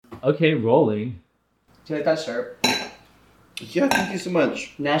Okay, rolling. Do you like that shirt? Yeah, thank you so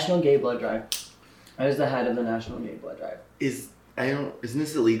much. National Gay Blood Drive. I was the head of the National Gay Blood Drive. Isn't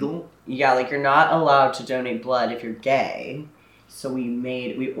this illegal? Yeah, like you're not allowed to donate blood if you're gay. So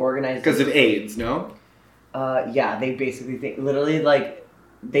we organized Because of AIDS, no? Yeah, they basically did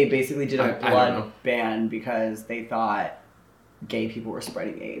a I don't blood know. ban because they thought gay people were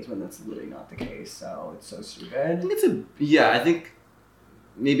spreading AIDS when that's literally not the case. So it's so I stupid. think I think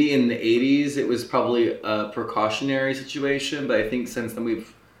maybe in the 80s it was probably a precautionary situation, but I think since then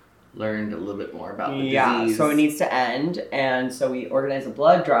we've learned a little bit more about the disease. So it needs to end, and so we organized a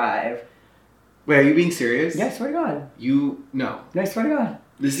blood drive. Wait, are you being serious? Yeah, I swear to God. No. No, I swear to God.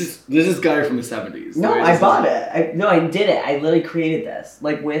 This is guy from the 70s. No, right? I bought it. I did it. I literally created this,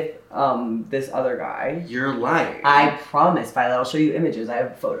 like with this other guy. You're lying. I promise, Violet. I'll show you images. I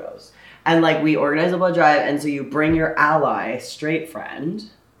have photos. And like we organize a blood drive, and so you bring your ally, straight friend.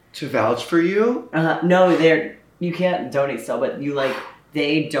 To vouch for you? No, you can't donate still, but you like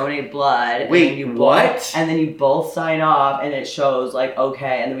they donate blood. Wait, and you what? And then you both sign off, and it shows like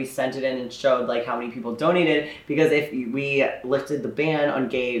okay, and then we sent it in and showed like how many people donated because if we lifted the ban on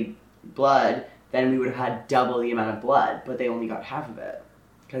gay blood, then we would have had double the amount of blood, but they only got half of it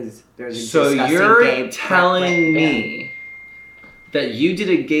because there's a So disgusting you're gay telling ban. me that you did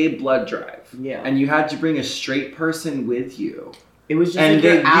a gay blood drive. Yeah. And you had to bring a straight person with you. It was just And like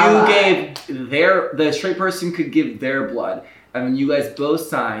your ally. the straight person could give their blood. And then you guys both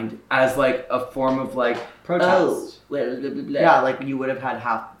signed as like a form of like protest. blah, blah, blah, blah. Yeah, like you would have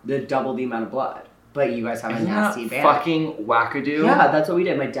had double the amount of blood, but you guys have a Isn't nasty that ban. fucking wackadoo? Yeah, that's what we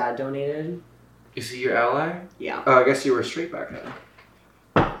did. My dad donated. Is he your ally? Yeah. Oh, I guess you were straight back then.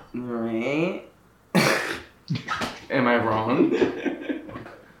 Right. Am I wrong?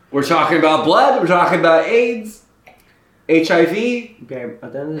 We're talking about blood. We're talking about AIDS, HIV. Babe,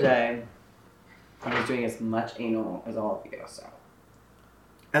 at the end of the day, I was doing as much anal as all of you, so.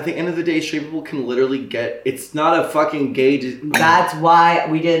 At the end of the day, straight people can literally get. It's not a fucking gay. That's why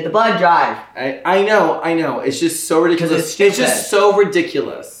we did the blood drive. I know. It's just so ridiculous. It's It's stupid. just so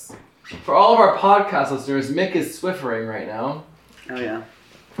ridiculous. For all of our podcast listeners, Mick is swiffering right now. Oh yeah.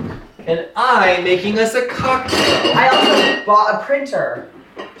 And I'm making us a cocktail. I also bought a printer.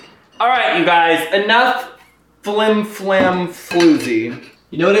 Alright, you guys, enough flim flam floozy.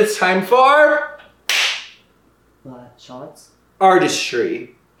 You know what it's time for? What, shots?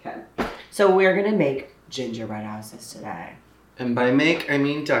 Artistry. Okay. So we're gonna make gingerbread houses today. And by make, I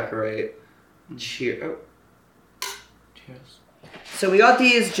mean decorate. Cheer. Oh. Cheers. So we got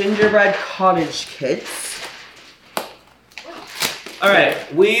these gingerbread cottage kits.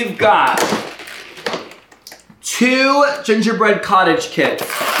 Alright, we've got 2 gingerbread cottage kits.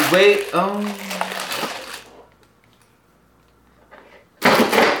 Wait,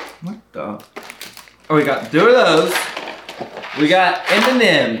 what the? Oh, we got 2 of those. We got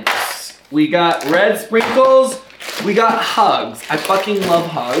M&M's. We got red sprinkles. We got hugs. I fucking love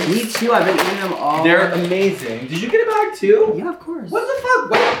hugs. Me too, I've been eating them all. They're amazing. Did you get a bag too? Yeah, of course. What the fuck?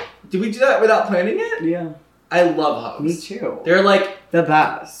 Wait, did we do that without planning it? Yeah. I love hugs. Me too. They're like The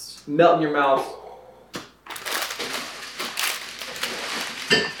best. melt in your mouth.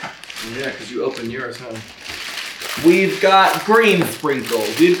 Yeah, because you opened yours, huh? We've got green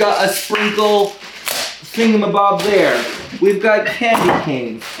sprinkles. We've got a sprinkle thingamabob there. We've got candy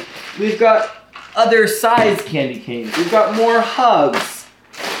canes. We've got other size candy canes. We've got more hugs.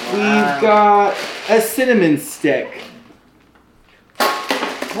 Wow. We've got a cinnamon stick.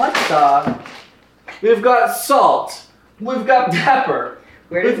 What the? We've got salt. We've got pepper.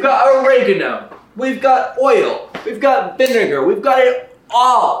 Where did We've got oregano. We've got oil. We've got vinegar. We've got it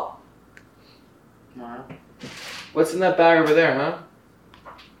all. Wow. What's in that bag over there, huh?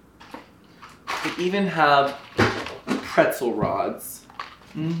 We even have pretzel rods.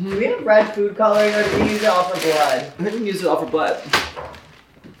 Do we have red food coloring or do we use it all for blood? I didn't use it all for blood.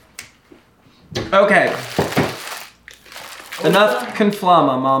 Okay. Enough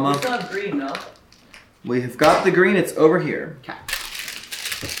conflama, We mama. still have green, no? We have got the green. It's over here. Okay.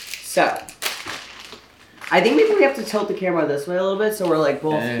 So, I think maybe we have to tilt the camera this way a little bit so we're like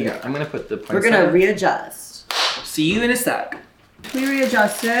both And here. I'm gonna put the. We're gonna readjust. See you in a sec. We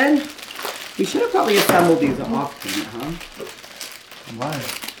readjusted. We should have probably assembled these off camera, huh? Why?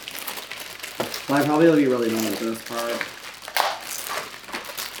 Well, I probably will be really done with this part.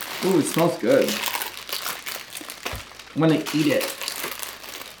 Ooh, it smells good. I'm gonna eat it.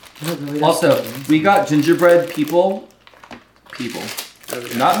 Also, we got gingerbread people.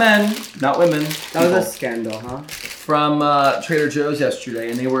 Not men, not women. That was a people. scandal, huh? From Trader Joe's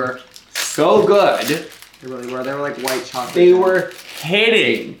yesterday, and they were so good. They really were. They were like white chocolate. They were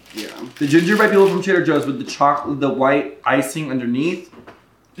kidding. Yeah. The gingerbread people from Trader Joe's with the white icing underneath.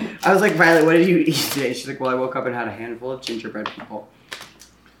 I was like, Violet, what did you eat today? She's like, well, I woke up and had a handful of gingerbread people.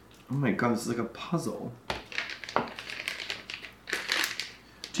 Oh my god, this is like a puzzle.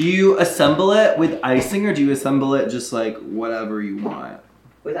 Do you assemble it with icing or do you assemble it just like whatever you want?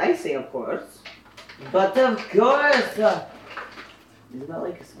 With icing, of course. But of course! Isn't that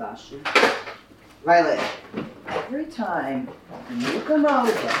like Sebastian? Violet, every time you come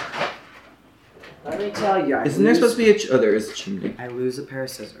over, let me tell you, Isn't there supposed to be oh, there is a chimney. I lose a pair of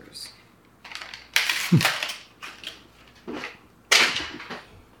scissors. I'm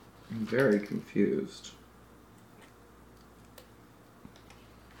very confused.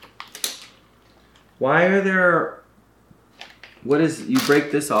 Why are there... What is... You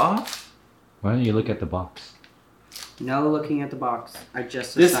break this off? Why don't you look at the box? No looking at the box. I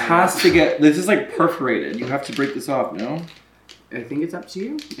just This decided. has to get... This is like perforated. You have to break this off, no? I think it's up to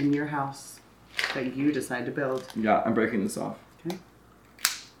you in your house that you decide to build. Yeah, I'm breaking this off. Okay.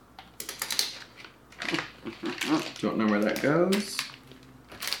 Don't know where that goes.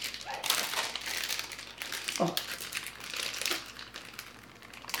 Oh.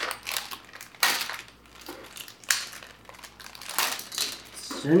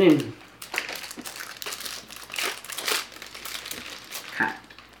 Stunning. Okay.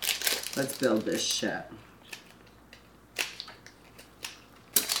 Let's build this shit.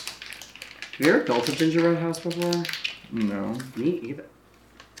 Have you ever built a gingerbread house before? No. Me either.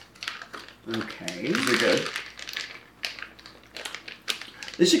 Okay. Is it good?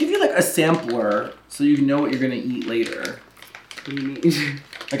 They should give you like a sampler so you know what you're gonna eat later. What do you mean?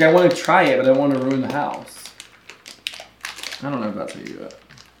 Like I want to try it, but I don't want to ruin the house. I don't know if that's how you do it.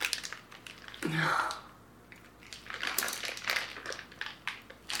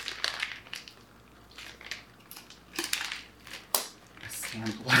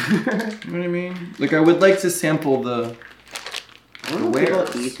 Sample. You know what I mean? Like I would like to sample the... I don't know if wares.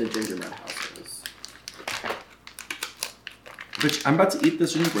 people eat the gingerbread houses. Bitch, I'm about to eat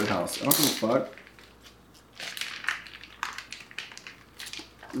this gingerbread house. I don't give a fuck.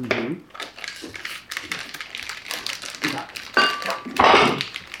 Mm-hmm.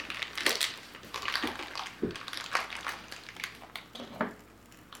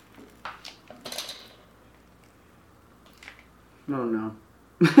 Oh no.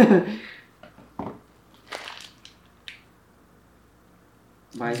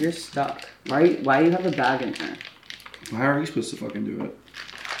 Why is yours stuck? Why do you have a bag in here? How are you supposed to fucking do it?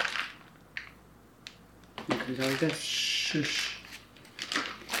 It comes out like this. Shush.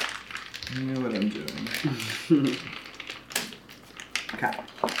 I know what I'm doing. Okay.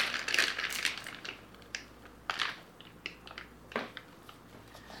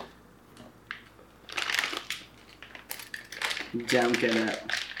 Don't get it.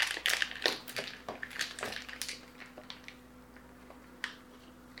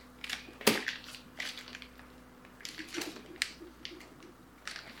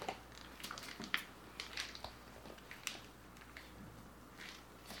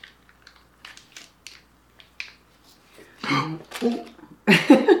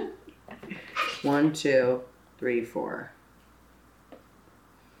 One, 2, 3, 4.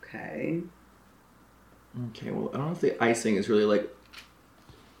 Okay. Okay, well, I don't know if the icing is really like...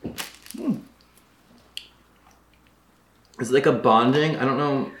 Is it like a bonding? I don't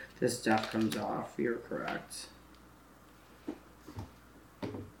know. This stuff comes off. You're correct. I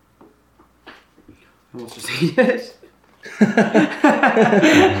almost just ate it.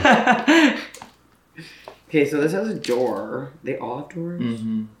 Okay, so this has a door. They all have doors.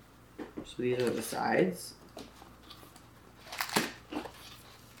 Mm-hmm. So these are the sides.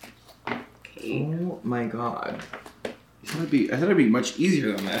 Okay. Oh my god. I thought it'd be much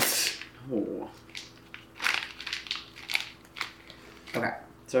easier than this. Oh. Okay,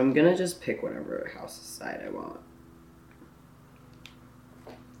 so I'm gonna just pick whatever house side I want.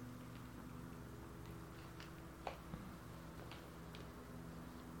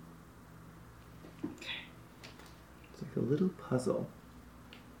 It's like a little puzzle.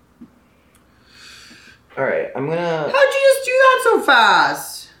 Alright, I'm gonna... How'd you just do that so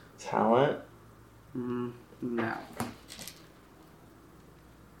fast? Talent. No.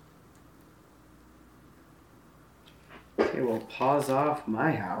 Okay, well, pause off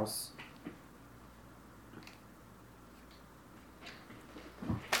my house.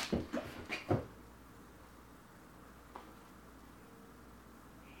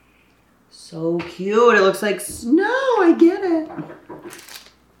 So cute. It looks like snow. I get it.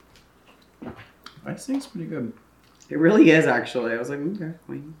 Icing's pretty good. It really is, actually. I was like, okay,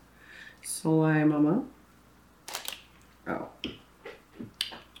 queen. Slime mama. Oh.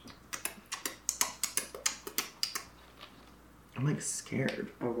 I'm like scared.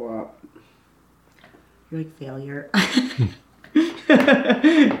 Of what? You're like failure. I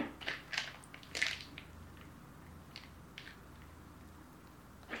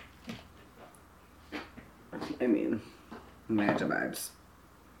mean, Manta vibes.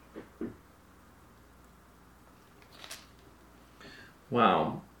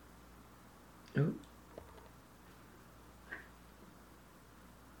 Wow. Oh.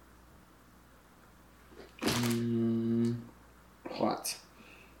 What?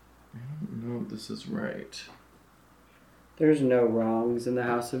 I don't know if this is right. There's no wrongs in the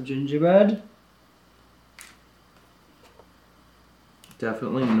house of gingerbread.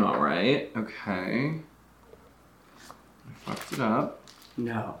 Definitely not right. Okay. I fucked it up.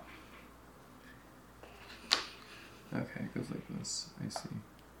 No. Okay, it goes like this. I see.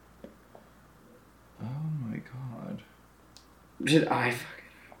 Oh my god. Did I fucking...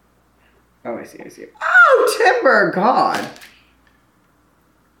 Oh, I see. Oh, timber! God!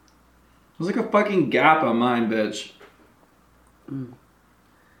 There's like a fucking gap on mine, bitch.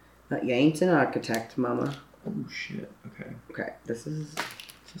 But you ain't an architect, mama. Oh shit. Okay. Okay, this is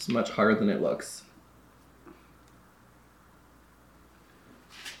much harder than it looks.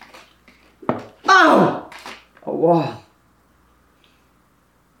 Oh! A wall.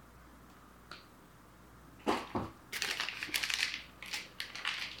 Oh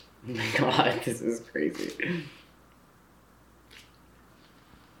my god, this is crazy.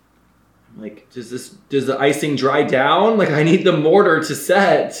 Like, does the icing dry down? Like, I need the mortar to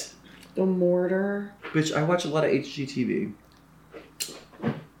set. The mortar? Bitch, I watch a lot of HGTV.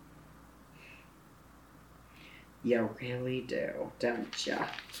 You really do, don't ya?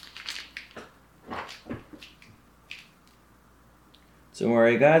 Don't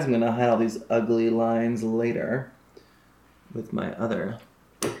worry, guys. I'm gonna hide all these ugly lines later with my other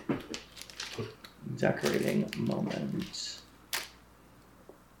decorating moment.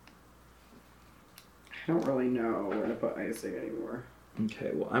 I don't really know where to put icing anymore. Okay,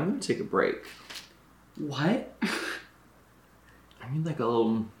 well, I'm gonna take a break. What? I need like a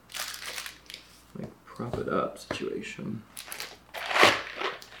little, like, prop it up situation.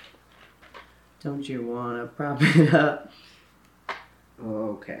 Don't you wanna prop it up?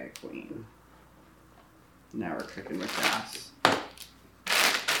 Okay, queen. Now we're cooking with gas.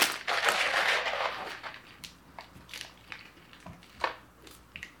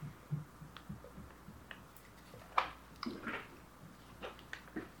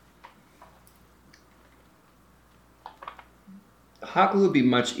 Hot glue would be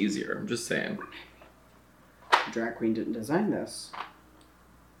much easier, I'm just saying. Drag queen didn't design this.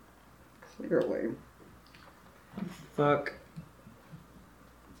 Clearly. Fuck.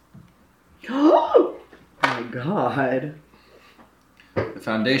 Oh my god. The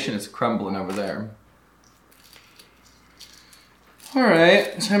foundation is crumbling over there.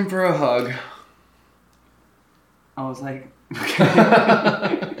 Alright, time for a hug. I was like,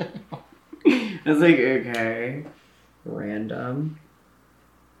 okay. I was like, okay. Random.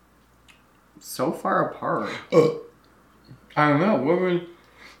 So far apart. I don't know, what would we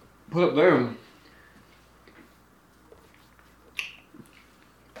put it there? Am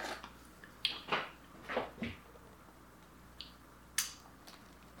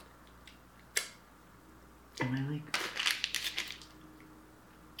I like...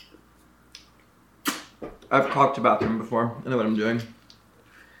 I've caulked a bathroom before. I know what I'm doing.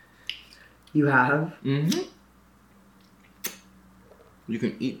 You have? Mm-hmm. You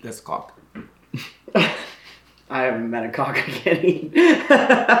can eat this cock. I haven't met a cock I can't eat.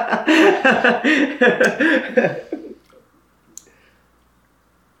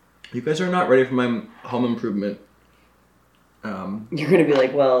 You guys are not ready for my home improvement. You're gonna be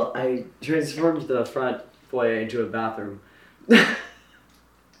like, well, I transformed the front foyer into a bathroom.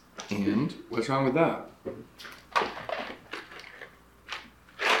 And what's wrong with that?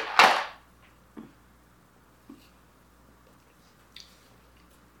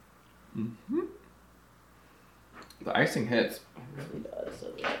 Mm-hmm. The icing hits. It really does,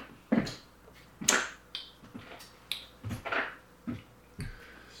 doesn't it?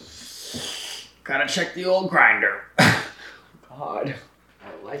 Gotta check the old grinder. God.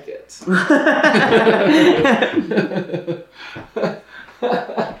 I like it.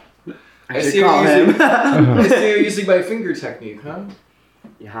 I should call him. I see you're using my finger technique, huh?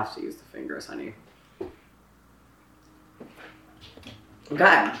 You have to use the fingers, honey.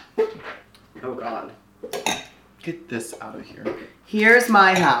 Okay. Oh God. Get this out of here. Here's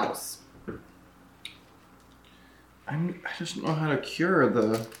my house. I just don't know how to cure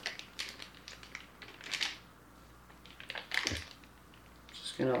the...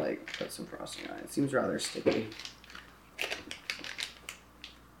 Just gonna like put some frosting on it. It seems rather sticky.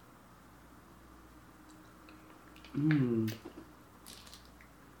 Mm.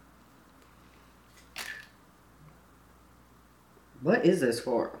 What is this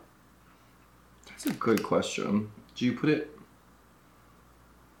for? That's a good question. Do you put it...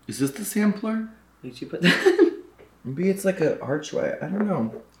 Is this the sampler? Did you put that? Maybe it's like an archway. I don't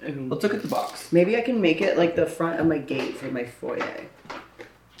know. Let's look at the box. Maybe I can make it like the front of my gate for my foyer.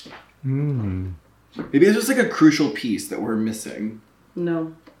 Hmm. Maybe it's just like a crucial piece that we're missing.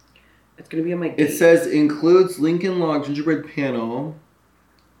 No. It's gonna be on my gate. It says includes Lincoln Log gingerbread panel.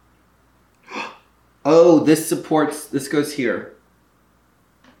 Oh, this supports... This goes here.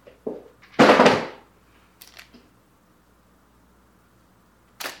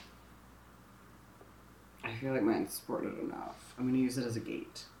 I feel like mine's supported enough. I'm gonna use it as a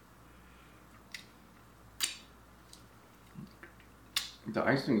gate. The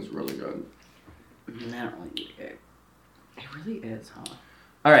icing is really good. I don't really need a gate. It really is, huh?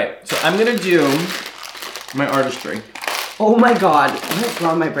 All right, so I'm gonna do my artistry. Oh my god, what's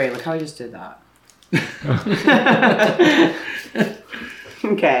wrong with my brain? Look how I just did that.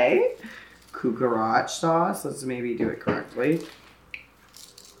 Okay. Cucaracha sauce. Let's maybe do it correctly.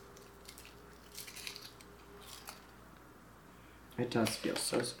 It does feel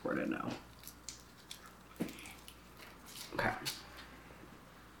so supported now. Okay.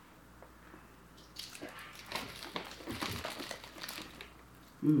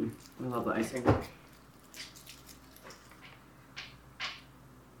 I love the icing.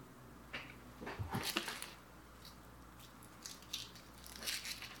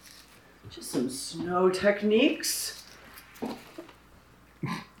 Just some snow techniques.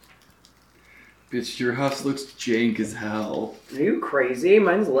 Bitch, your house looks jank as hell. Are you crazy?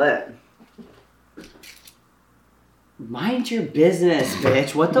 Mine's lit. Mind your business,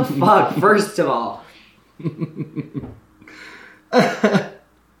 bitch. What the fuck, first of all?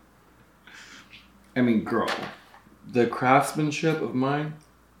 I mean, girl, the craftsmanship of mine.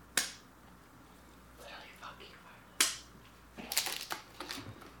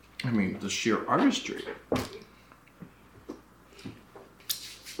 I mean, the sheer artistry.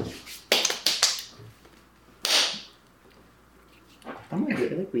 I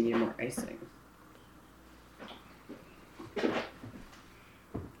feel like we need more icing.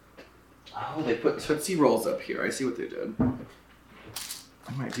 Oh, they put Tootsie Rolls up here. I see what they did.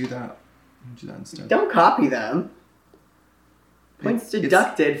 I might do that. I'm gonna do that instead. Don't copy them. Points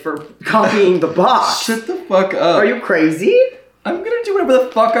deducted for copying the box. Shut the fuck up. Are you crazy? I'm gonna do whatever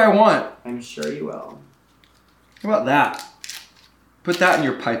the fuck I want. I'm sure you will. How about that? Put that in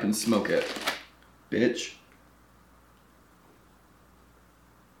your pipe and smoke it, bitch.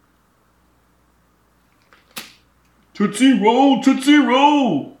 Tootsie Roll, Tootsie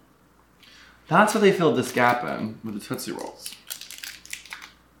Roll! That's how they filled this gap in, with the Tootsie Rolls.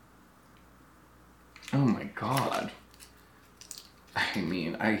 Oh my god. I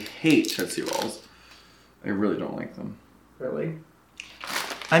mean, I hate Tootsie Rolls. I really don't like them. Really?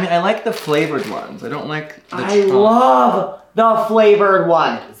 I mean, I like the flavored ones. I don't like the I love the flavored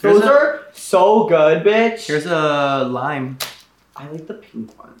ones. Those are so good, bitch. Here's a lime. I like the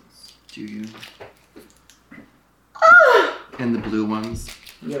pink ones. Do you? And the blue ones.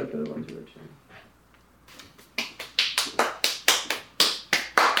 You gotta put the ones you were too.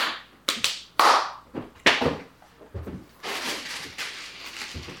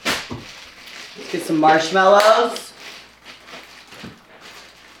 Let's get some marshmallows.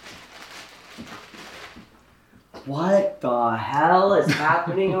 What the hell is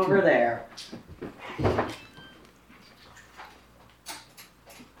happening over there?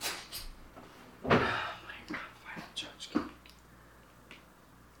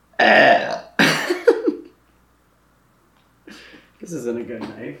 This isn't a good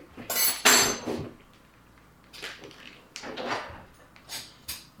knife.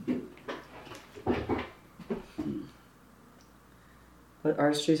 What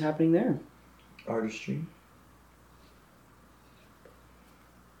artistry is happening there? Artistry.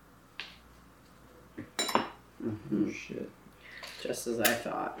 Mm-hmm. Oh, shit. Just as I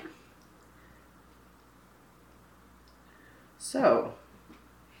thought. So.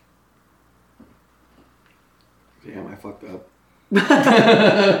 Damn, I fucked up. You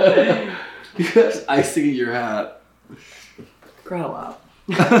have icing in your hat. Grow up.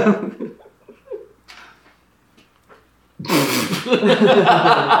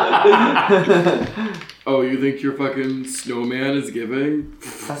 Oh, you think your fucking snowman is giving?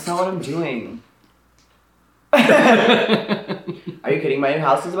 That's not what I'm doing. Are you kidding? My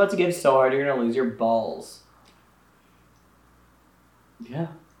house is about to give so hard you're gonna lose your balls. Yeah.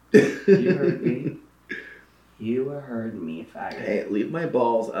 You heard me. You heard me, faggot. Hey, leave my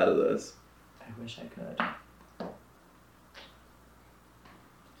balls out of this. I wish I could.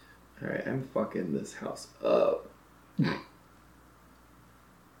 Alright, I'm fucking this house up.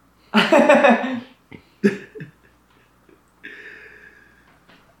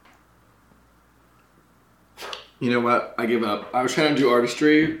 You know what? I give up. I was trying to do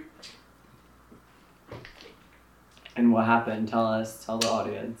artistry. And what happened? Tell us. Tell the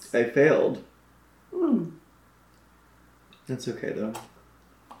audience. I failed. That's okay though.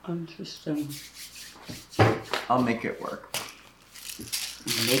 Interesting. I'll make it work.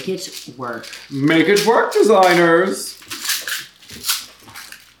 Make it work. Make it work, designers!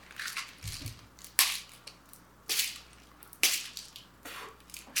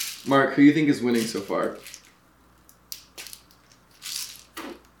 Mark, who do you think is winning so far?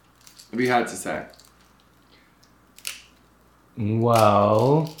 What have you had to say?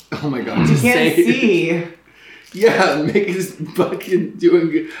 Well, Oh my god, You just can't say see. Yeah, Mick is fucking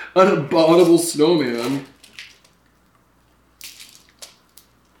doing an abominable snowman.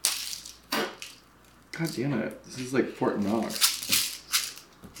 God damn it. This is like Fort Knox.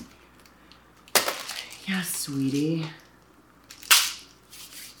 Yes, sweetie.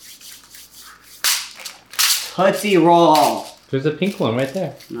 Tootsie Roll. there's a pink one right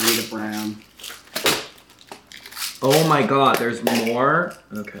there. No, I need a brown. Oh my god, there's more?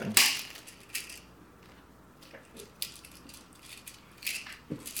 Okay.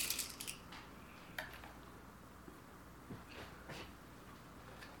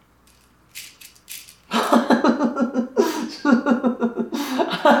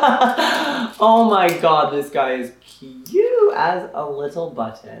 Oh my god, this guy is cute as a little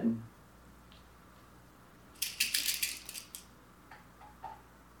button.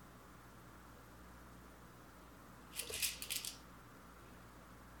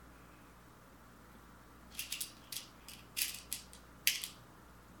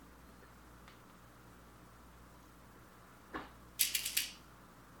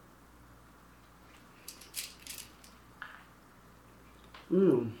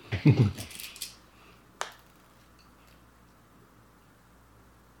 Mm.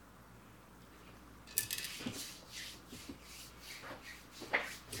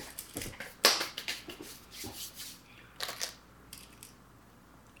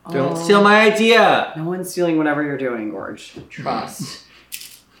 Don't steal my idea! No one's stealing whatever you're doing, Gorge. Trust.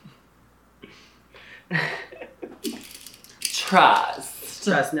 Trust.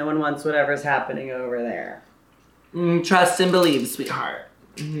 Trust. No one wants whatever's happening over there. Trust and believe, sweetheart.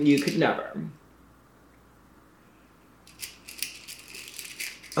 You could never.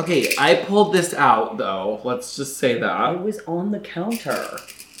 Okay, I pulled this out though. Let's just say that. It was on the counter.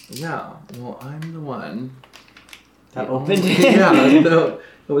 Yeah, well, I'm the one That opened it. Yeah, no,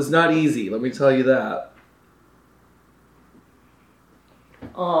 it was not easy, let me tell you that.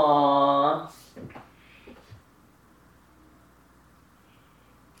 Aww.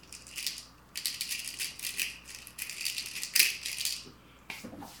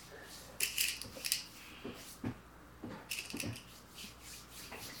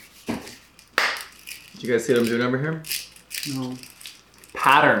 Did you guys see what I'm doing over here? No.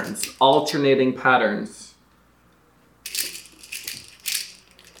 Patterns, alternating patterns.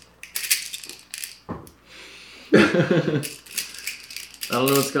 I don't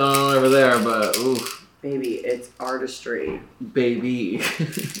know what's going on over there, but ooh, Baby, it's artistry. baby.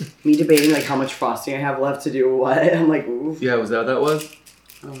 Me debating like how much frosting I have left to do what. I'm like, ooh. Yeah, was that what that was?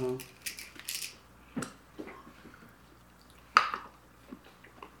 Uh-huh.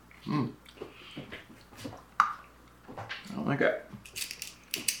 I don't like it.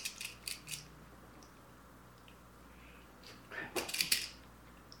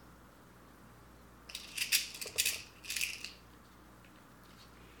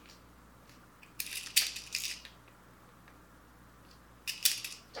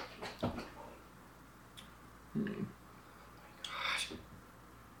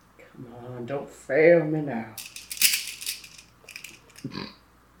 Come on, don't fail me now.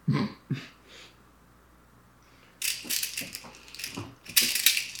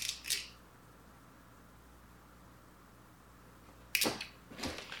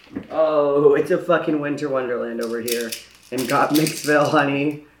 Oh, it's a fucking winter wonderland over here in Gottmixville,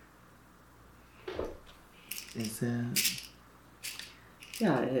 honey. Is it?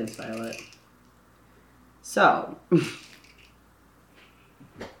 Yeah, it is, Violet. So,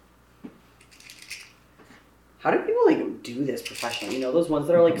 how do people like do this professionally? You know, those ones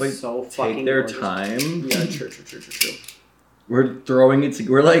that are like so fucking Take their gorgeous. time. Yeah, true. We're throwing it.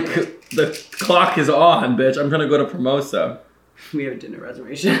 We're like the clock is on, bitch. I'm trying to go to Formosa. We have a dinner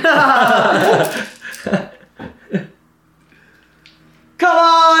reservation. Come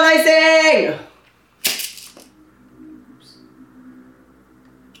on, I sing!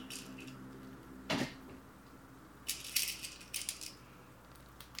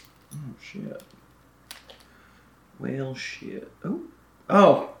 shit. Whale shit. Oh.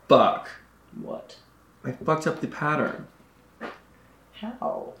 Oh, fuck. What? I fucked up the pattern.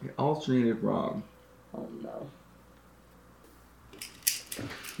 How? I alternated wrong. Oh no.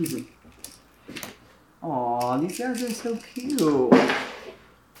 Aw, these guys are so cute.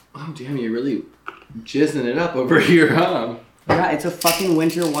 Oh, damn, you're really jizzing it up over here, huh? Yeah, it's a fucking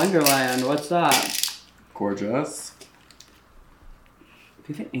winter wonderland. What's that? Gorgeous. Do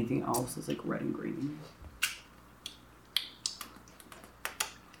you think anything else is like red and green?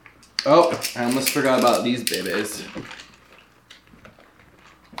 Oh, I almost forgot about these babies.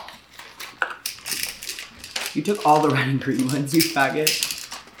 You took all the red and green ones, you faggot.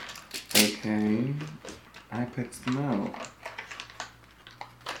 Okay. I picked them out.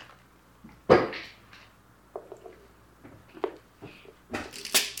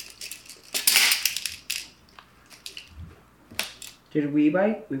 Did we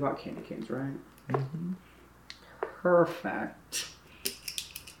buy? We bought candy canes, right? Mm-hmm. Perfect.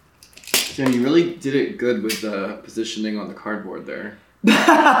 Jen, you really did it good with the positioning on the cardboard there.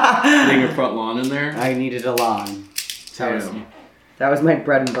 Putting your front lawn in there. I needed a lawn. Damn. That was my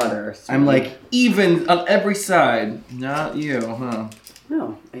bread and butter. I'm like, even on every side. Not you, huh?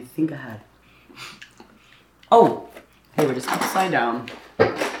 No, I think I had. Oh! Hey, we're just upside down.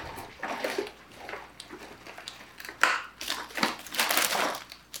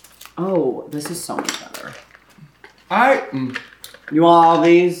 Oh, this is so much better. You want all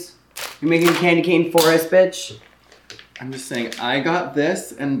these? You making candy cane forest, bitch? I'm just saying, I got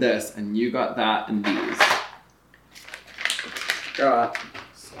this, and you got that and these. So,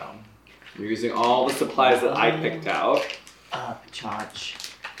 you're using all the supplies that I picked out. Charge.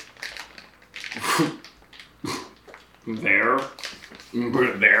 There. Put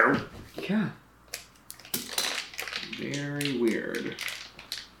it there. Yeah. Very weird.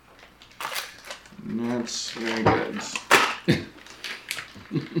 That's very good.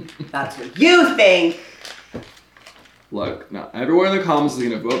 That's what you think! Look, now everyone in the comments is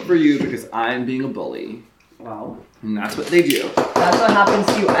gonna vote for you because I'm being a bully. Well, And that's what they do. that's what happens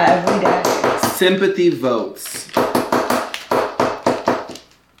to you every day. Sympathy votes.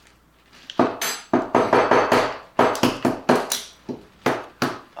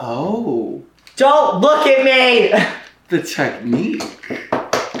 Oh, Don't look at me! the technique.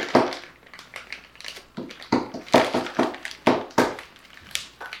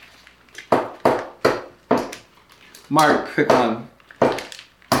 Mark, pick one.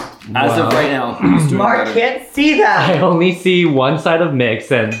 As of right now, who's doing Mark better? can't see that! I only see one side of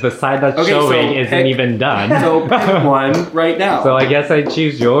mix, and the side that's Okay, so showing isn't pick- even done. So pick one right now. So I guess I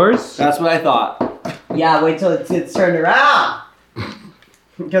choose yours. That's what I thought. Yeah, wait till it's turned around.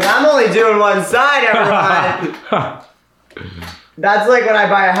 Because I'm only doing one side, everyone. That's like when I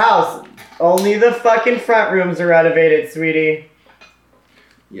buy a house. Only the fucking front rooms are renovated, sweetie.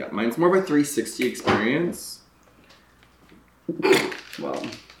 Yeah, mine's more of a 360 experience. Well,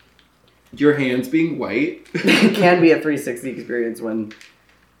 Your hands being white. it can be a 360 experience when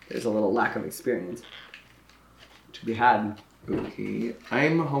there's a little lack of experience to be had. Okay,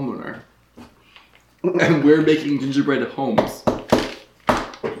 I'm a homeowner. And we're making gingerbread homes.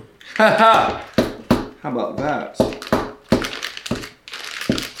 Haha! How about that?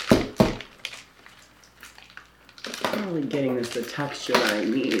 I'm not really getting this the texture that I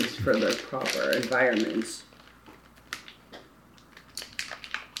need for the proper environment.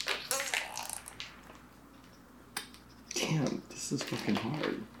 Damn, this is fucking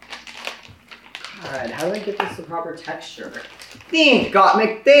hard. God, how do I get this the proper texture? Think,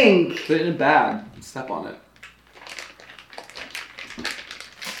 Gottmik, think! Put it in a bag and step on it.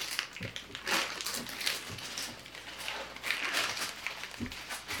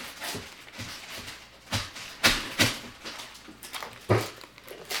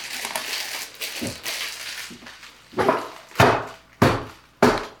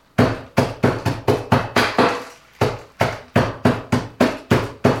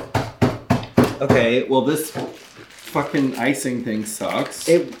 Okay, well this fucking icing thing sucks.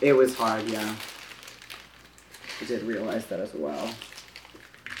 It was hard, yeah. I did realize that as well.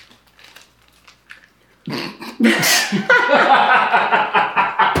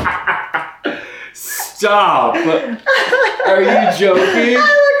 Stop! Are you joking? I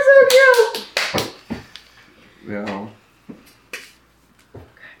look so cute! No.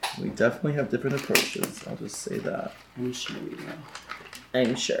 We definitely have different approaches, I'll just say that. I'm sure we will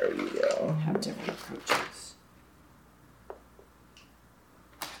I'm sure we will. have different approaches.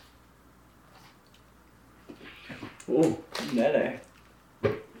 Ooh, nene.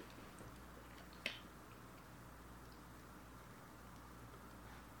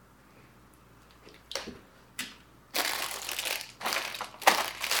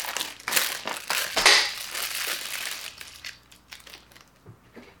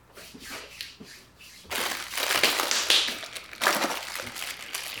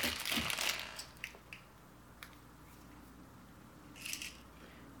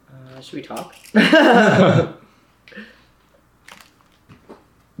 Should we talk?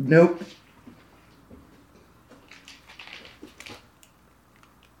 Nope.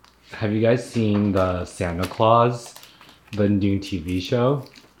 Have you guys seen the Santa Claus, the new TV show?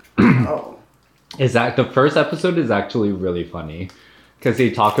 Oh. Is that the first episode is actually really funny because they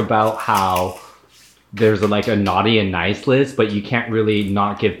talk about how there's like a naughty and nice list, but you can't really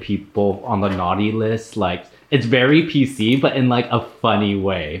not give people on the naughty list. Like it's very PC, but in like a funny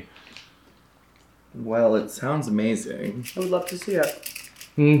way. Well, it sounds amazing. I would love to see it.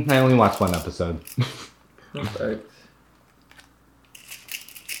 I only watched one episode. Perfect.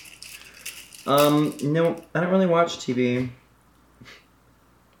 No, I don't really watch TV.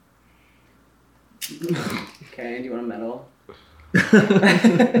 Okay, do you want a medal?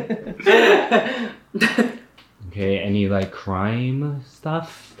 Okay, any like crime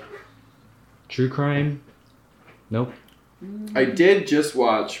stuff? True crime? Nope. I did just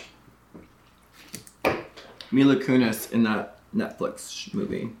watch Mila Kunis in that Netflix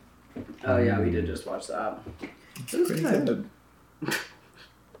movie. Oh yeah, we did just watch that. It was Pretty good. good.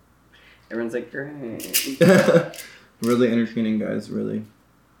 Everyone's like, great. Really entertaining, guys, really.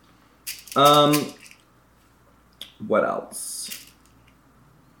 What else?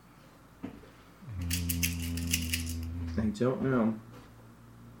 I don't know.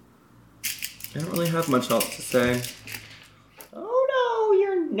 I don't really have much else to say. Oh no,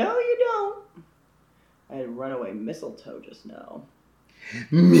 you don't. I had runaway mistletoe just now.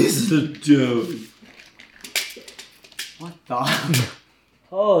 Mistletoe. What the?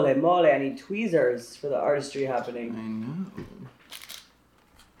 Holy moly, I need tweezers for the artistry I happening. know.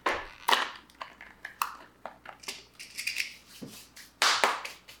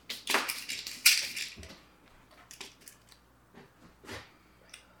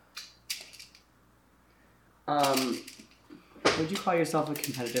 Would you call yourself a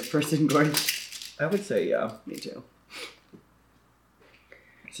competitive person, Gordon? I would say yeah. Me too.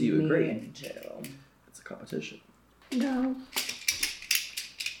 So you agree? Me too. It's a competition. No.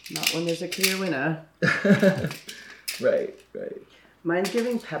 Not when there's a clear winner. Right. Mine's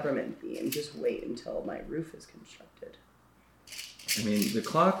giving peppermint theme. Just wait until my roof is constructed. I mean, the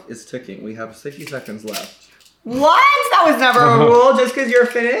clock is ticking. We have 60 seconds left. What? That was never a rule just because you're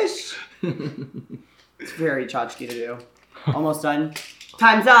finished? It's very tchotchke to do. Almost done.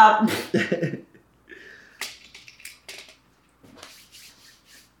 Time's up.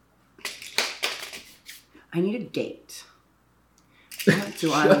 I need a gate. What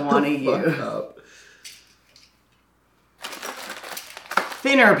do I want to use? Up.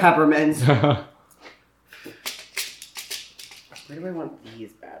 Thinner peppermints. Where do I want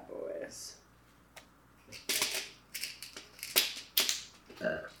these bad boys?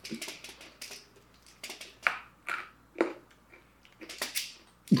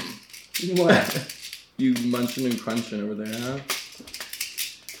 What? You munching and crunching over there, huh?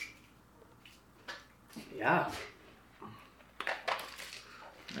 Yeah.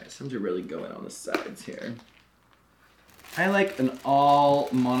 Alright, some are really going on the sides here. I like an all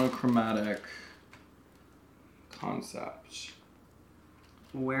monochromatic concept.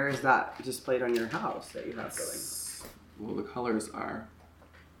 Where is that displayed on your house that you have going? Well, the colors are.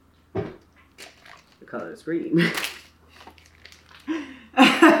 The color is green.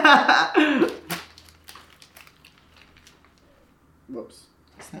 Whoops.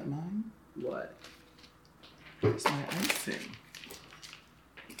 Is that mine? What? It's my icing.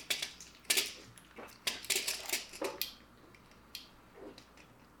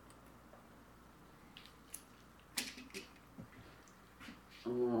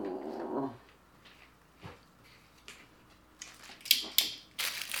 Aww.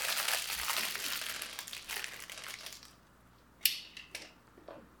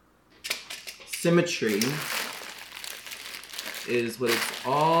 Symmetry is what it's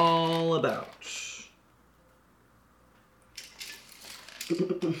all about.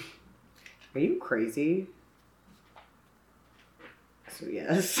 Are you crazy? So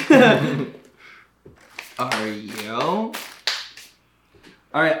yes. Are you?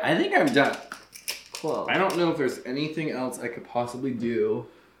 Alright, I think I'm done. Cool. I don't know if there's anything else I could possibly do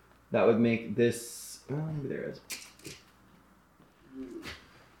that would make this. Oh, maybe there is.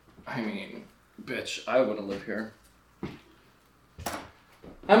 I mean, bitch, I want to live here.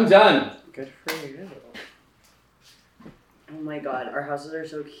 I'm done. Good for you. Oh my god, our houses are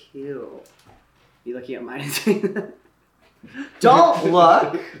so cute. You looking at mine and saying that? Don't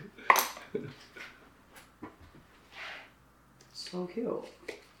look! So cute.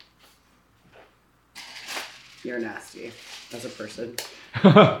 You're nasty as a person.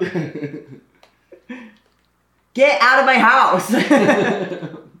 Get out of my house!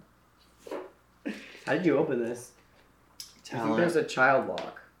 How did you open this? I think there's a child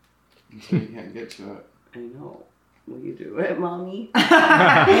lock. So you can't get to it. I know. Will you do it, mommy?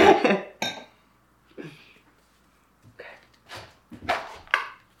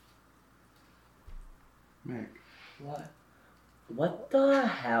 Mick. What? What the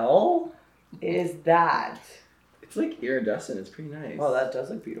hell is that? It's like iridescent. It's pretty nice. Oh, that does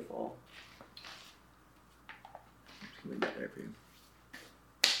look beautiful. Leave that there for you.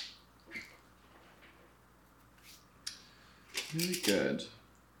 Really good.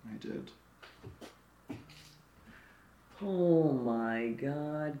 I did. Oh my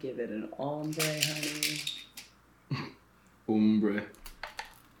god, give it an ombre, honey. Ombre.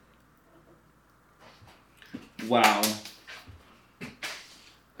 Wow.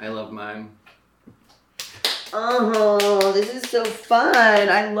 I love mine. Oh, this is so fun.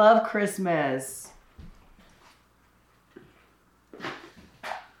 I love Christmas.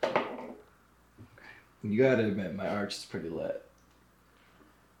 You gotta admit, my arch is pretty lit.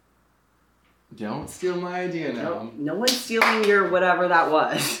 Don't steal my idea now. No one's stealing your whatever that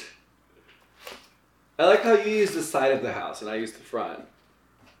was. I like how you use the side of the house and I use the front.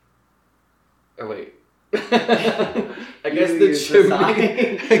 Oh wait. I guess You the use the chimney. side.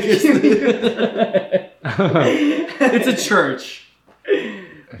 I guess it's a church.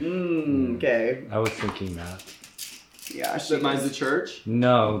 Okay. I was thinking that. Yeah, So mine's the church.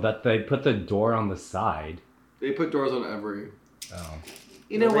 No, that they put the door on the side. They put doors on every. Oh.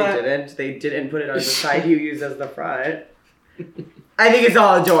 You know No, what? They didn't put it on the side you use as the front. I think it's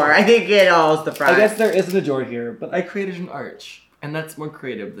all a door. I think it all is the front. I guess there isn't a door here, but I created an arch, and that's more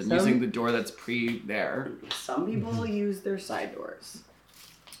creative than Some- using the door that's there. Some people use their side doors.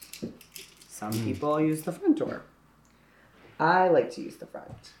 Some people use the front door. I like to use the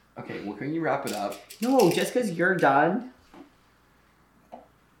front. Okay, well, can you wrap it up? No, just because you're done.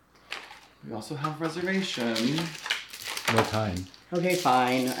 We also have reservation. What time? Okay,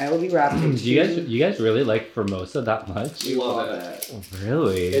 fine. I will be wrapped in Do you guys really like Formosa that much? We love it. Oh,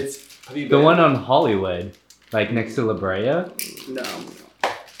 really? Have you the been? one on Hollywood, like next to La Brea. No.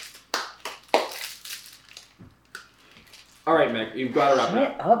 All right, Mick, you've got to wrap it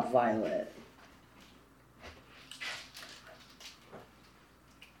up. Shut up, Violet.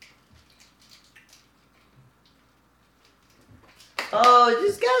 Oh,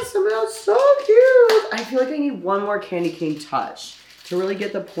 this guy smells so cute. I feel like I need one more candy cane touch to really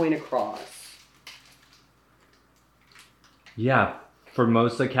get the point across. Yeah,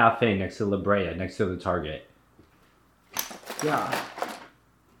 Formosa Cafe next to La Brea, next to the Target. Yeah.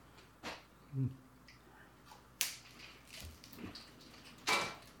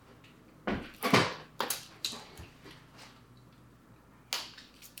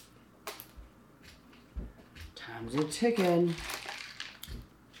 Time's a ticking.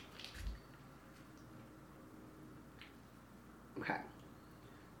 Okay.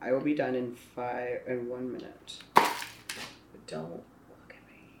 I will be done in 1 minute. But don't look at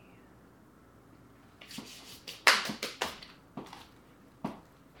me.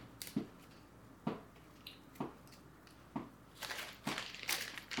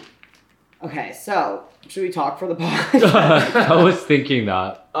 Okay, so should we talk for the podcast? I was thinking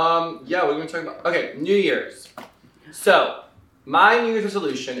that. Yeah, what are we talking about? Okay, New Year's. So, my New Year's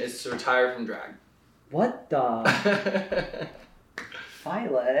resolution is to retire from drag. What the? Oh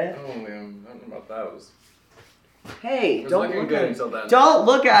Violet. man, I don't know about those. Hey, It was don't looking look good at it. until then. Don't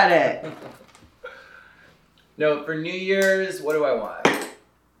look at it. No, for New Year's, what do I want?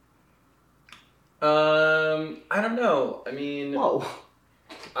 I don't know. I mean, Whoa.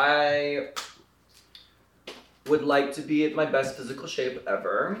 I would like to be at my best physical shape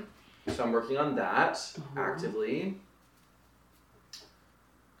ever. So I'm working on that actively.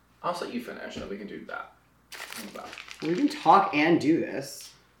 I'll let you finish and we can do that. How about that? We can talk and do this.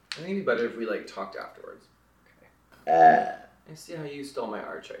 I think it'd be better if we talked afterwards. I see how you stole my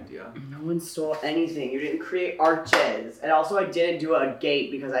arch idea. No one stole anything. You didn't create arches. And also I didn't do a gate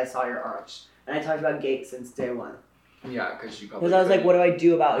because I saw your arch. And I talked about gates since day one. Yeah, because you probably Because I was like, what do I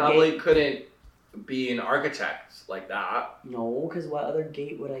do about a probably gate? couldn't be an architect like that. No, because what other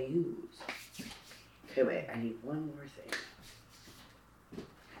gate would I use? Okay, wait. I need one more thing.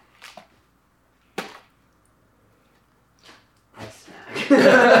 A snack.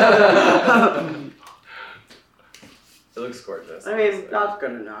 It looks gorgeous. I mean, that's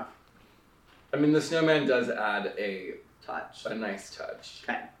good enough. I mean, the snowman does add a Touch. nice touch.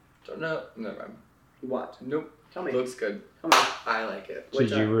 Okay. Don't know. Never mind. What? Nope. Tell me. Looks good. Tell me. I like it. Should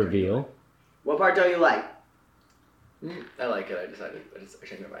you reveal? What part don't you like? I like it. I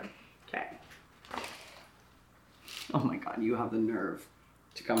changed my mind. Okay. Oh my god, you have the nerve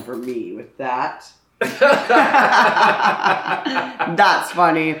to come for me with that. That's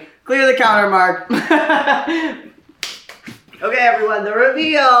funny. Clear the counter, Mark. Okay, everyone, the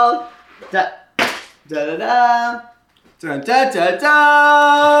reveal. Da da da da. Da da da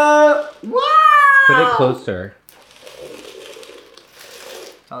da. Wow! Put it closer.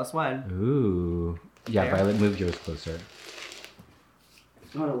 Tell us when. Ooh. Yeah, There. Violet, move yours closer.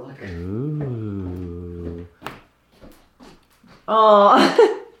 Oh, look. Ooh. Oh,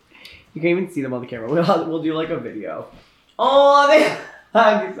 you can't even see them on the camera. We'll do like a video. Oh, they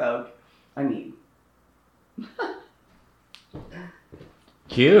hug so. I mean,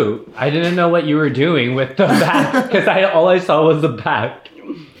 Cute. I didn't know what you were doing with the back because all I saw was the back.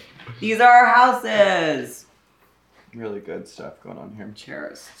 these are our houses. Really good stuff going on here.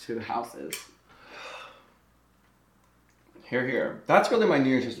 Cheers to the houses. Here. That's really my New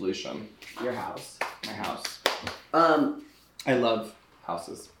Year's resolution. Your house. My house. I I love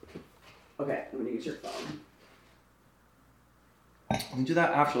houses. Okay, I'm gonna use your phone. We can do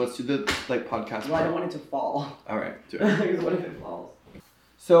that after. Let's do the podcast. Well, I don't want it to fall. All right, do it. Because what if it falls?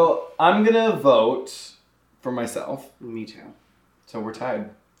 So I'm gonna vote for myself. Me too. So we're tied.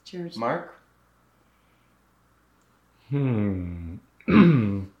 Cheers. Mark.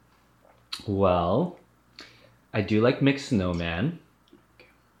 Well, I do like Mixed Snowman.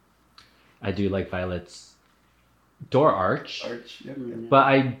 I do like Violet's Door Arch. Arch. Yep. But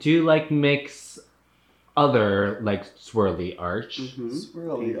I do like Mix other like swirly arch.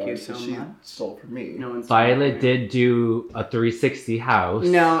 Swirly Thank you arch so that she much. stole from me. No one's Violet did do a 360 house.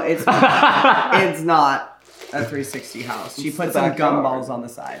 No, it's it's not a 360 house. She It's put the some backyard. gumballs on the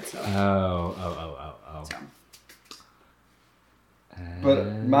side, so. Oh. so. But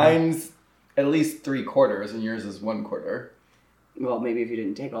mine's at least 3/4 and yours is 1/4. Well, maybe if you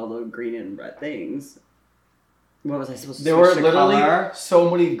didn't take all the green and red things. What was I supposed to There switch were the literally color? so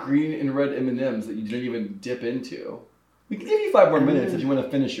many green and red M&Ms that you didn't even dip into. We can give you 5 more minutes if you want to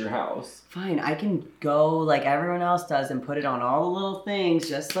finish your house. Fine, I can go like everyone else does and put it on all the little things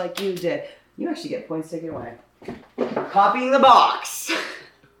just like you did. You actually get points taken away. Copying the box.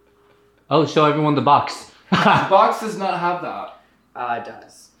 Oh, show everyone the box. The box does not have that. It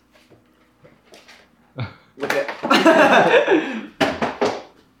does. Look at.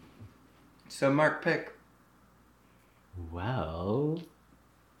 So Mark, pick. Well,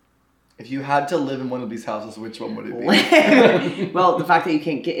 If you had to live in one of these houses, which one would it be? Well, the fact that you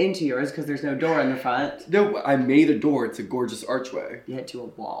can't get into yours because there's no door in the front. No, I made a door. It's a gorgeous archway. You head to a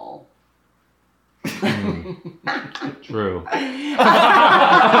wall. true.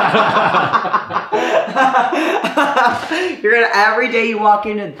 You're gonna every day you walk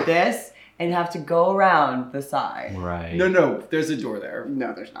into this and have to go around the side. Right. No, there's a door there.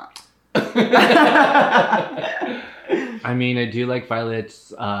 No, there's not. I mean, I do like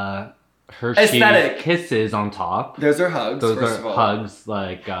Violet's Hershey Aesthetic. Kisses on top. Those are hugs, Those first of are all. hugs.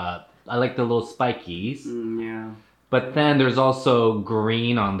 Like I like the little spikies. Yeah. But then there's also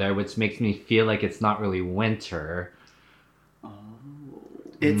green on there, which makes me feel like it's not really winter. Oh.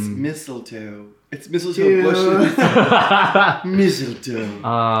 It's mistletoe. It's mistletoe bushes.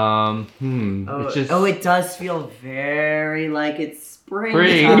 Mistletoe. It's just it does feel very like it's spring.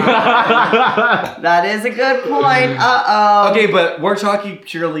 spring. That is a good point. Okay, but we're talking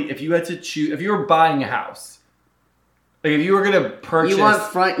purely if you had to choose, if you were buying a house, like if you were gonna purchase. You want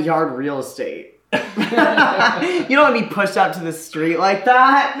front yard real estate. You don't want to be pushed out to the street like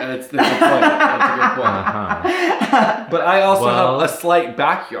that. That's a good point. That's a good point. Uh-huh. But I also Well- have a slight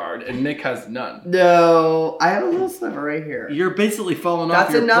backyard, and Nick has none. No, I have a little sliver right here. You're basically falling off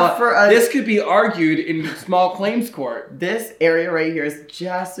That's your enough butt. for us- This could be argued in small claims court. This area right here is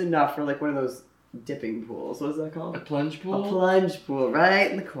just enough for like one of those dipping pools. What is that A called? plunge A pool? plunge pool right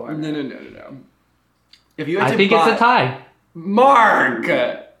in the corner. No. If you had I to think buy... it's a tie. Mark!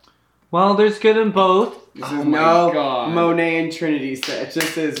 Well, there's good in both. This Oh is my no God. Monet and Trinity set.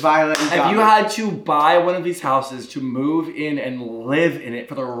 This is Violet and If you Gotham. had to buy one of these houses to move in and live in it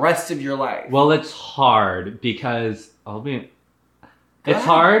for the rest of your life, Well, it's hard because Go it's ahead,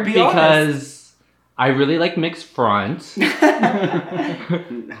 hard be because I really like mixed front.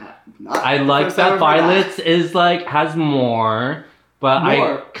 I like that Violet's is like has more, but I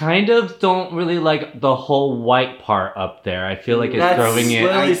More. kind of don't really like the whole white part up there. I feel like it's That's throwing it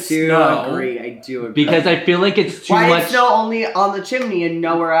really I do snow. agree. I do agree. because I feel like it's too Why much. is snow only on the chimney and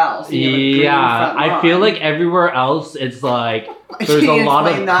nowhere else? And you have a green Yeah, front I feel lawn. like everywhere else it's like there's Can a you lot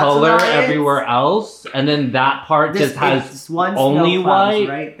explain of that to color the audience? everywhere else, and then that part This just has is one only snow cloud's white.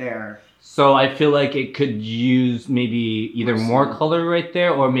 right there. So I feel like it could use maybe either more color right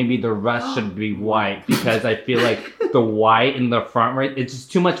there, or maybe the rest should be white because I feel like the white in the front, right? It's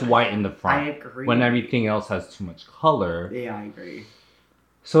just too much white in the front. I agree. When everything else has too much color. Yeah, I agree.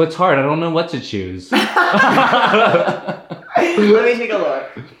 So it's hard. I don't know what to choose. Let me take a look.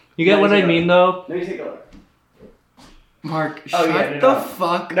 You get what I mean, though? Let me take a look. Mark, Oh, shut yeah, the no.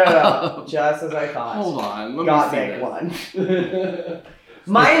 fuck No, up. just as I thought. Hold on, let God me see make this. one.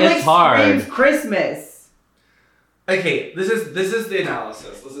 Mine It's like hard. screams Christmas. Okay, this is the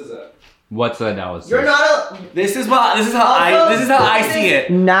analysis. This is it. What's the analysis? You're not a This is how I see it.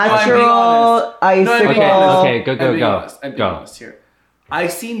 natural icicle. Okay, go. I'm being honest here. I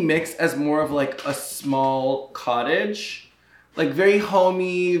see mix as more of like a small cottage, like very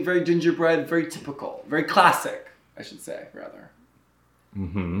homey, very gingerbread, very typical, very classic, I should say, rather.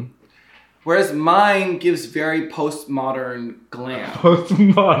 Mm-hmm. Whereas mine gives very postmodern glam.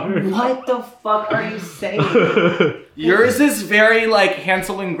 Postmodern. What the fuck are you saying? Yours is very like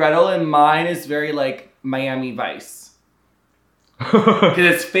Hansel and Gretel, and mine is very like Miami Vice. Because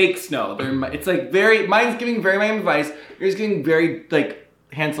it's fake snow. It's like very. Mine's giving very Miami Vice. Yours giving very like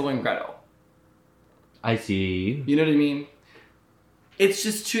Hansel and Gretel. I see. You know what I mean? It's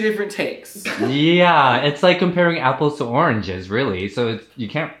just two different takes. Yeah, it's like comparing apples to oranges, really. So it's you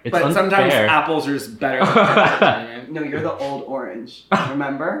can't. It's But unfair. sometimes apples are just better than oranges. No, you're the old orange.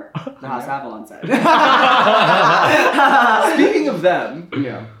 Remember? The House Avalon said. Speaking of them,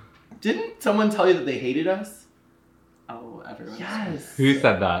 Yeah. didn't someone tell you that they hated us? Oh, everyone. Yes. Who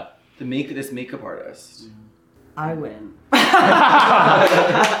said that? This makeup artist. I win.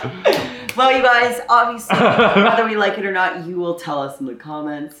 Well, you guys, obviously, whether we like it or not, you will tell us in the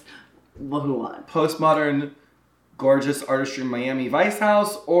comments who won. Postmodern, gorgeous artistry Miami Vice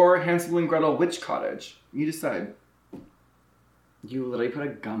House or Hansel and Gretel Witch Cottage. You decide. You literally put a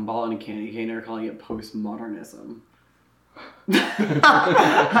gumball in a candy cane and are calling it postmodernism.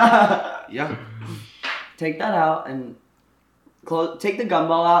 Yeah. Take that out and take the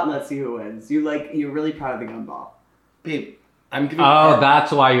gumball out and let's see who wins. You're really proud of the gumball. Babe, I'm giving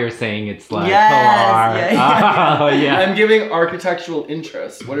That's why you're saying it's like Yes, hard. yeah. Oh, yeah. I'm giving architectural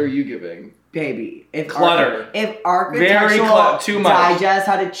interest. What are you giving? Baby, if Clutter. If Architectural Too much. Digest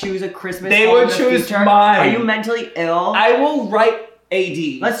had to choose a Christmas They home would to choose feature, mine. Are you mentally ill? I will write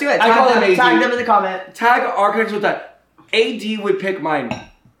AD. Let's do it. I call them AD. Tag them in the comment. Tag architectural digest. AD would pick mine. Oh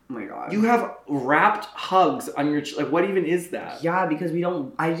my god. You have wrapped hugs on your like. What even is that? Yeah, because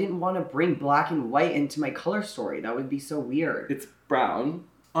I didn't want to bring black and white into my color story. That would be so weird. It's brown.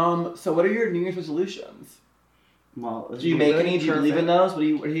 So what are your New Year's resolutions? Well, Do you make any? Do you believe in those? How do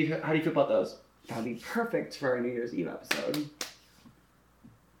you feel about those? That'd be perfect for our New Year's Eve episode.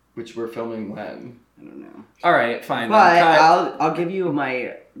 Which we're filming when? I don't know. All right, fine. But then. I'll give you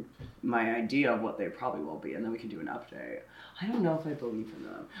my idea of what they probably will be, and then we can do an update. I don't know if I believe in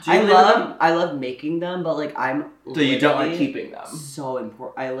them. Do you believe in I love making them, but like I'm. So you don't like literally keeping them? So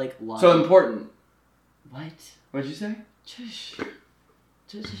important. I like love. So important. What? What'd you say? Shush.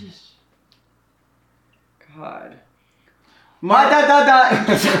 God. Mark.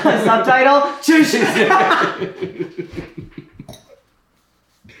 Subtitle. Shush.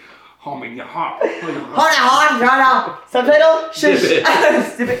 Home in your heart. Hold on. Subtitle. Shush.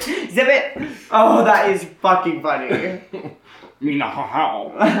 Zip it. Oh, that is fucking funny.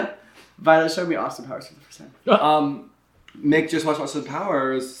 Violet showed me Austin Powers for the first time. Mick just watched Austin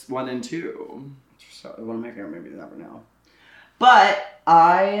Powers 1 and 2. So, one of my favorite movies ever now. But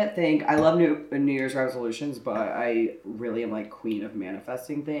I think I love New Year's resolutions, but I really am like queen of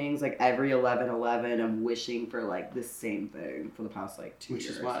manifesting things. Like every 11/11, I'm wishing for like the same thing for the past like 2 years.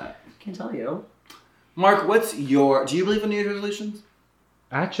 Which is what? Can't tell you. Mark, do you believe in New Year's resolutions?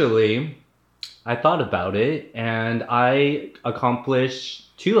 Actually, I thought about it and I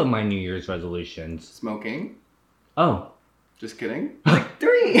accomplished 2 of my New Year's resolutions. Smoking. Oh. Just kidding.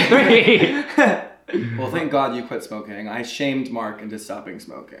 3. 3. Well, thank God you quit smoking. I shamed Mark into stopping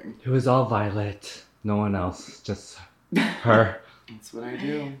smoking. It was all Violet. No one else. Just her. That's what I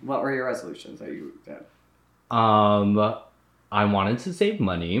do. What were your resolutions that you did? I wanted to save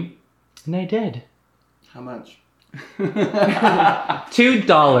money, and I did. How much?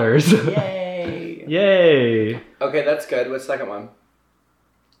 $2. Yay! Yay! Okay, that's good. What's the second one?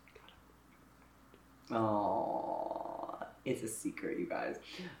 Oh, it's a secret, you guys.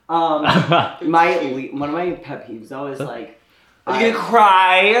 One of my pet peeves though is like, Are you gonna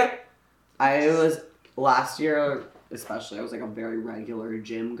cry? I was last year especially. I was like a very regular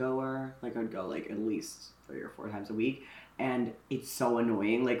gym goer. Like I'd go like at least 3 or 4 times a week, and it's so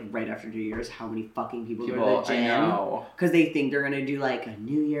annoying. Like right after 2 years, how many fucking people go to the I gym know. because they think they're gonna do like a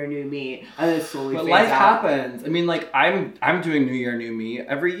new year, new me, and then it slowly But fades life out. happens. I mean, like I'm doing New Year, New Me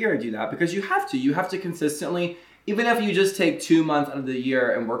every year. I do that because you have to. You have to consistently Even if you just take 2 months out of the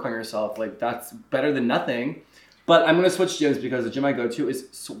year and work on yourself, like that's better than nothing. But I'm gonna switch gyms because the gym I go to is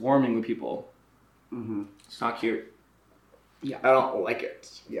swarming with people. Mm-hmm. It's not cute. Yeah. I don't like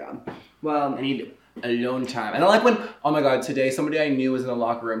it. Yeah. Well, I need alone time. I don't like when, oh my god, today somebody I knew was in the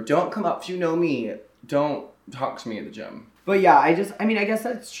locker room. Don't come up if you know me. Don't talk to me at the gym. but yeah, I guess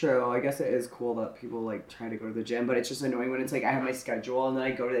that's true. I guess it is cool that people like try to go to the gym, but it's just annoying when it's like I have my schedule and then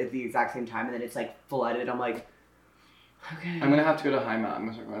I go to it at the exact same time and then it's like flooded. I'm like, okay. I'm gonna have to go to High Mount. I'm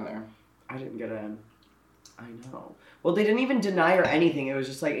gonna start going there. I didn't get in. I know. Well, they didn't even deny or anything. It was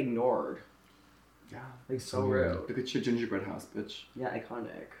just like ignored. Yeah. Like so Weird. rude. Look at your gingerbread house, bitch. Yeah,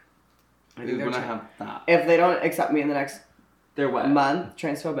 iconic. I We think they're wanna tra- have that. if they don't accept me in the next They're what? month,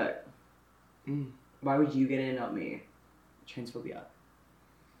 transphobic. Mm. Why would you get in, not me? Transphobia.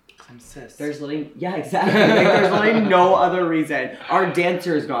 I'm cis. There's literally exactly. Like, there's literally no other reason. Our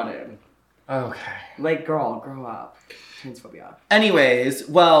dancers got in. Okay. Like, girl, grow up. Transphobia. Anyways,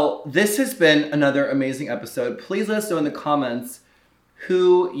 well, this has been another amazing episode. Please let us know in the comments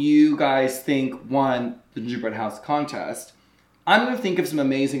who you guys think won the Gingerbread House contest. I'm going to think of some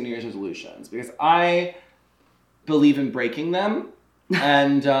amazing New Year's resolutions because I believe in breaking them.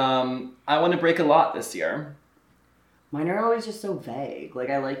 And I want to break a lot this year. Mine are always just so vague. Like,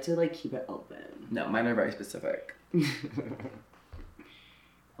 I like to, like, keep it open. No, mine are very specific. It'll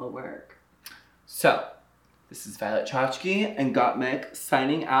work. So, this is Violet Chachki and Gottmik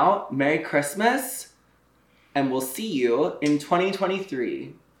signing out. Merry Christmas. And we'll see you in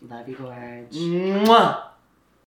 2023. Love you, gorge. Mwah!